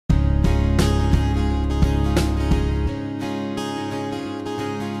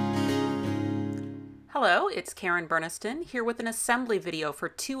Hello, it's Karen Burniston here with an assembly video for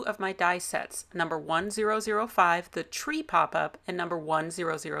two of my die sets, number 1005, the tree pop-up, and number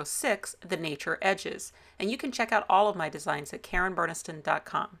 1006, the nature edges. And you can check out all of my designs at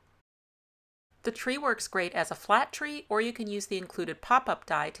karenburniston.com. The tree works great as a flat tree, or you can use the included pop-up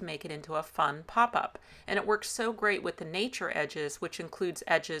die to make it into a fun pop-up. And it works so great with the nature edges, which includes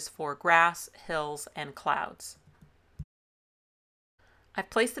edges for grass, hills, and clouds. I've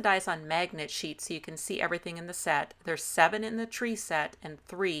placed the dies on magnet sheets so you can see everything in the set. There's 7 in the tree set and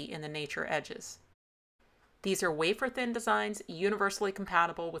 3 in the nature edges. These are wafer-thin designs, universally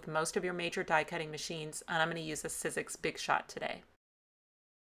compatible with most of your major die cutting machines, and I'm going to use a Sizzix Big Shot today.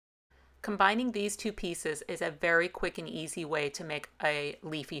 Combining these two pieces is a very quick and easy way to make a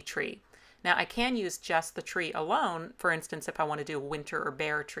leafy tree. Now I can use just the tree alone, for instance if I want to do winter or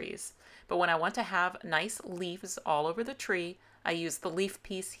bare trees. But when I want to have nice leaves all over the tree, I use the leaf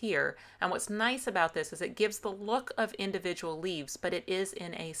piece here, and what's nice about this is it gives the look of individual leaves, but it is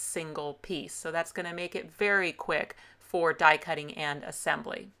in a single piece, so that's going to make it very quick for die cutting and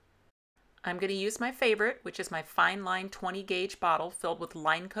assembly. I'm going to use my favorite, which is my fine line 20 gauge bottle filled with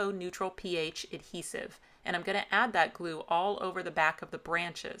Lineco neutral pH adhesive, and I'm going to add that glue all over the back of the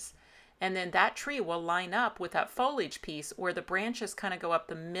branches. And then that tree will line up with that foliage piece where the branches kind of go up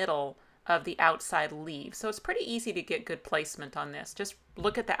the middle of the outside leaves. So it's pretty easy to get good placement on this. Just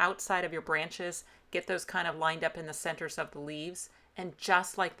look at the outside of your branches, get those kind of lined up in the centers of the leaves, and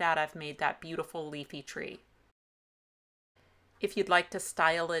just like that I've made that beautiful leafy tree. If you'd like to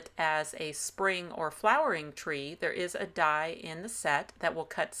style it as a spring or flowering tree, there is a die in the set that will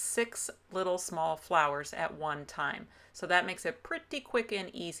cut 6 little small flowers at one time. So that makes it pretty quick and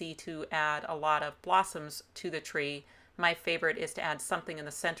easy to add a lot of blossoms to the tree. My favorite is to add something in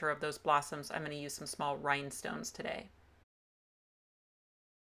the center of those blossoms. I'm going to use some small rhinestones today.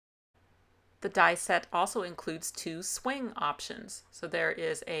 The die set also includes 2 swing options. So there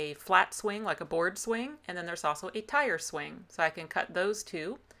is a flat swing, like a board swing, and then there's also a tire swing. So I can cut those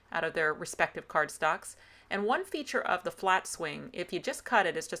two out of their respective cardstocks. And one feature of the flat swing, if you just cut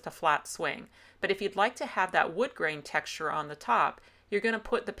it, it's just a flat swing. But if you'd like to have that wood grain texture on the top, you're going to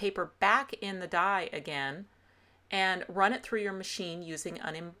put the paper back in the die again and run it through your machine using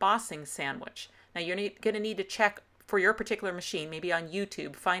an embossing sandwich. Now you're going to need to check for your particular machine, maybe on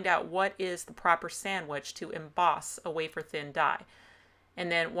YouTube, find out what is the proper sandwich to emboss a wafer-thin die.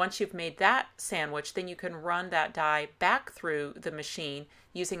 And then once you've made that sandwich, then you can run that die back through the machine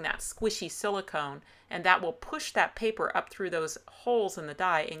using that squishy silicone, and that will push that paper up through those holes in the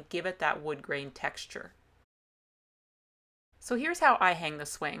die and give it that wood grain texture. So here's how I hang the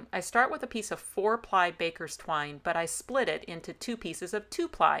swing. I start with a piece of 4-ply baker's twine, but I split it into 2 pieces of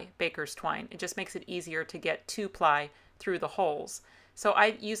 2-ply baker's twine. It just makes it easier to get 2-ply through the holes. So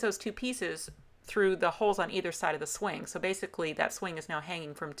I use those 2 pieces through the holes on either side of the swing. So basically that swing is now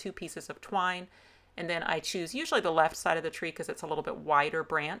hanging from 2 pieces of twine, and then I choose usually the left side of the tree because it's a little bit wider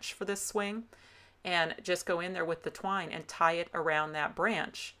branch for this swing, and just go in there with the twine and tie it around that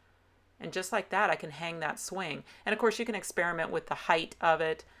branch. And just like that, I can hang that swing. And of course, you can experiment with the height of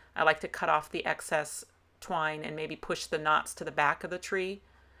it. I like to cut off the excess twine and maybe push the knots to the back of the tree.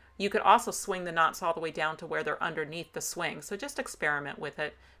 You could also swing the knots all the way down to where they're underneath the swing. So just experiment with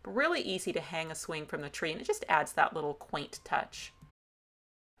it. But really easy to hang a swing from the tree, and it just adds that little quaint touch.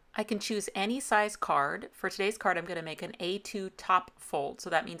 I can choose any size card. For today's card, I'm going to make an A2 top fold. So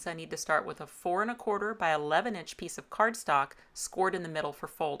that means I need to start with a 4 1/4 by 11 inch piece of cardstock scored in the middle for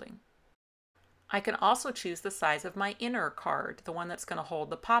folding. I can also choose the size of my inner card, the one that's going to hold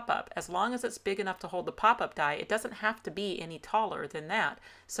the pop-up. As long as it's big enough to hold the pop-up die, it doesn't have to be any taller than that.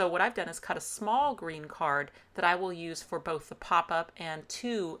 So what I've done is cut a small green card that I will use for both the pop-up and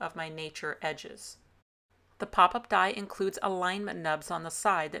 2 of my nature edges. The pop-up die includes alignment nubs on the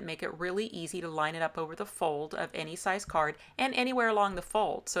side that make it really easy to line it up over the fold of any size card and anywhere along the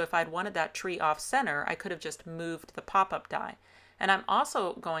fold. So if I'd wanted that tree off center, I could have just moved the pop-up die. And I'm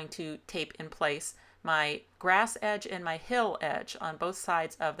also going to tape in place my grass edge and my hill edge on both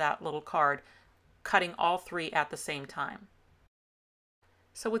sides of that little card, cutting all 3 at the same time.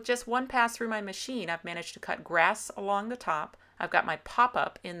 So with just one pass through my machine, I've managed to cut grass along the top. I've got my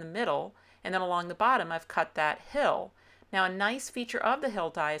pop-up in the middle, and then along the bottom I've cut that hill. Now a nice feature of the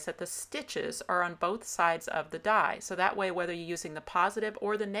hill die is that the stitches are on both sides of the die. So that way, whether you're using the positive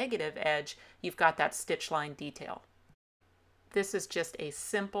or the negative edge, you've got that stitch line detail. This is just a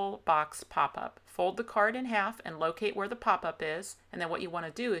simple box pop-up. Fold the card in half and locate where the pop-up is, and then what you want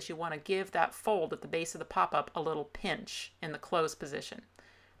to do is you want to give that fold at the base of the pop-up a little pinch in the close position.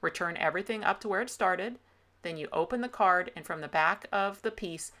 Return everything up to where it started, Then you open the card, and from the back of the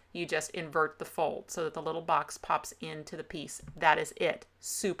piece, you just invert the fold so that the little box pops into the piece. That is it.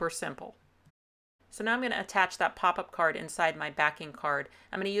 Super simple. So now I'm going to attach that pop-up card inside my backing card.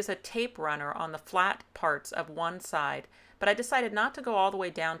 I'm going to use a tape runner on the flat parts of one side, but I decided not to go all the way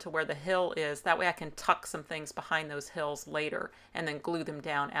down to where the hill is. That way I can tuck some things behind those hills later and then glue them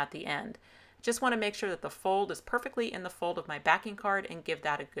down at the end. Just want to make sure that the fold is perfectly in the fold of my backing card and give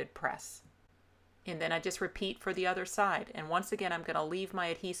that a good press. And then I just repeat for the other side. And once again, I'm going to leave my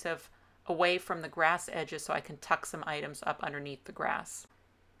adhesive away from the grass edges so I can tuck some items up underneath the grass.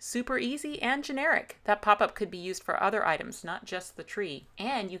 Super easy and generic. That pop-up could be used for other items, not just the tree.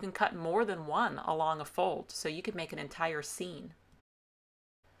 And you can cut more than one along a fold, so you could make an entire scene.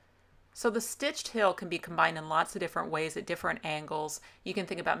 So the stitched hill can be combined in lots of different ways at different angles. You can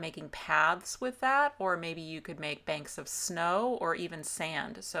think about making paths with that, or maybe you could make banks of snow or even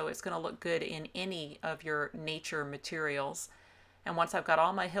sand. So it's going to look good in any of your nature materials. And once I've got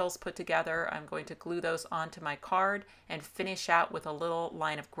all my hills put together, I'm going to glue those onto my card and finish out with a little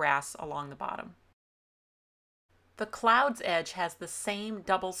line of grass along the bottom. The cloud's edge has the same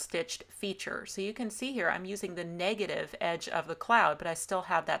double stitched feature. So you can see here I'm using the negative edge of the cloud, but I still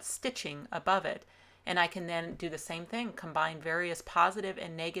have that stitching above it. And I can then do the same thing, combine various positive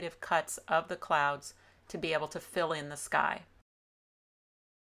and negative cuts of the clouds to be able to fill in the sky.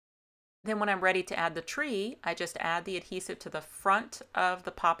 Then when I'm ready to add the tree, I just add the adhesive to the front of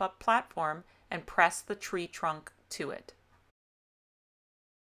the pop-up platform and press the tree trunk to it.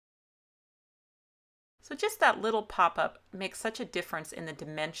 So just that little pop-up makes such a difference in the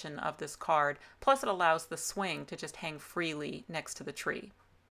dimension of this card, plus it allows the swing to just hang freely next to the tree.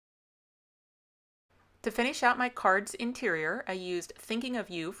 To finish out my card's interior, I used Thinking of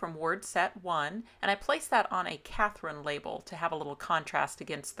You from Word Set 1, and I placed that on a Catherine label to have a little contrast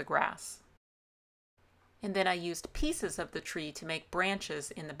against the grass. And then I used pieces of the tree to make branches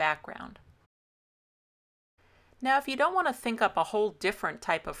in the background. Now, if you don't want to think up a whole different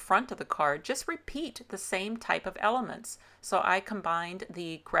type of front of the card, just repeat the same type of elements. So I combined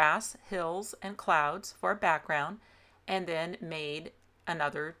the grass, hills, and clouds for a background, and then made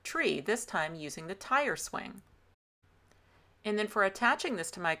another tree, this time using the tire swing. And then for attaching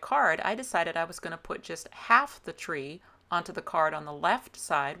this to my card, I decided I was going to put just half the tree onto the card on the left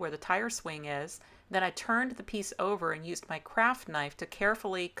side where the tire swing is. Then I turned the piece over and used my craft knife to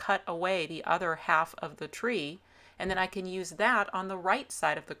carefully cut away the other half of the tree, and then I can use that on the right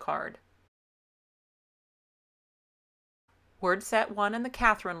side of the card. Word Set 1 and the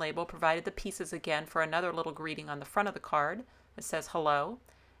Catherine label provided the pieces again for another little greeting on the front of the card. It says hello,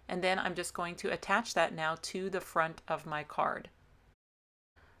 and then I'm just going to attach that now to the front of my card.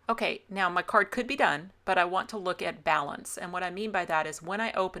 Okay, now my card could be done, but I want to look at balance. And what I mean by that is when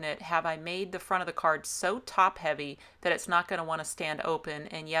I open it, have I made the front of the card so top heavy that it's not going to want to stand open?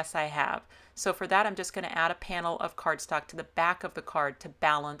 And yes, I have. So for that, I'm just going to add a panel of cardstock to the back of the card to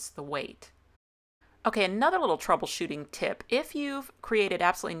balance the weight. Okay, another little troubleshooting tip. If you've created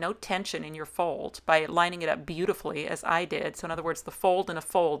absolutely no tension in your fold by lining it up beautifully as I did, so in other words, the fold in a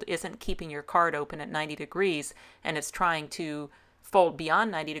fold isn't keeping your card open at 90 degrees and it's trying to fold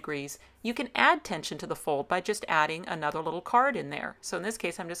beyond 90 degrees, you can add tension to the fold by just adding another little card in there. So in this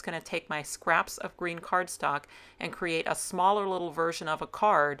case, I'm just going to take my scraps of green cardstock and create a smaller little version of a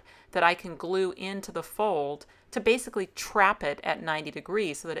card that I can glue into the fold to basically trap it at 90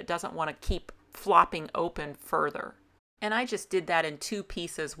 degrees so that it doesn't want to keep flopping open further. And I just did that in two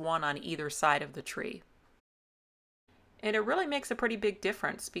pieces, one on either side of the tree. And it really makes a pretty big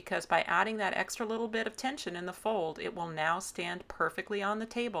difference because by adding that extra little bit of tension in the fold, it will now stand perfectly on the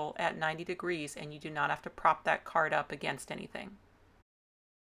table at 90 degrees and you do not have to prop that card up against anything.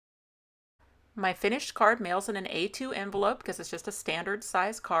 My finished card mails in an A2 envelope because it's just a standard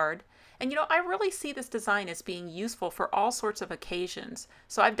size card. And you know, I really see this design as being useful for all sorts of occasions.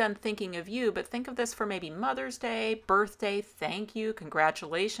 So I've done Thinking of You, but think of this for maybe Mother's Day, birthday, thank you,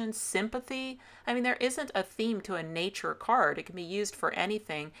 congratulations, sympathy. I mean, there isn't a theme to a nature card. It can be used for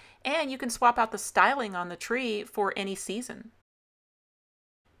anything. And you can swap out the styling on the tree for any season.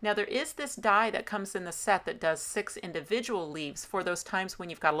 Now there is this die that comes in the set that does 6 individual leaves for those times when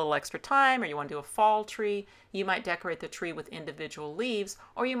you've got a little extra time or you want to do a fall tree. You might decorate the tree with individual leaves,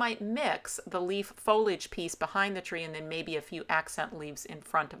 or you might mix the leaf foliage piece behind the tree and then maybe a few accent leaves in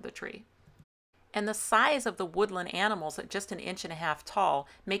front of the tree. And the size of the woodland animals at just 1.5 inches tall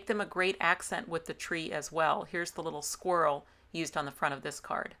make them a great accent with the tree as well. Here's the little squirrel used on the front of this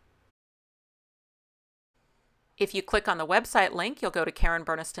card. If you click on the website link, you'll go to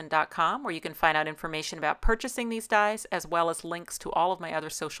KarenBurniston.com where you can find out information about purchasing these dies as well as links to all of my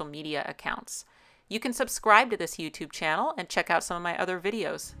other social media accounts. You can subscribe to this YouTube channel and check out some of my other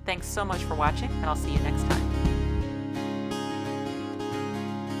videos. Thanks so much for watching, and I'll see you next time.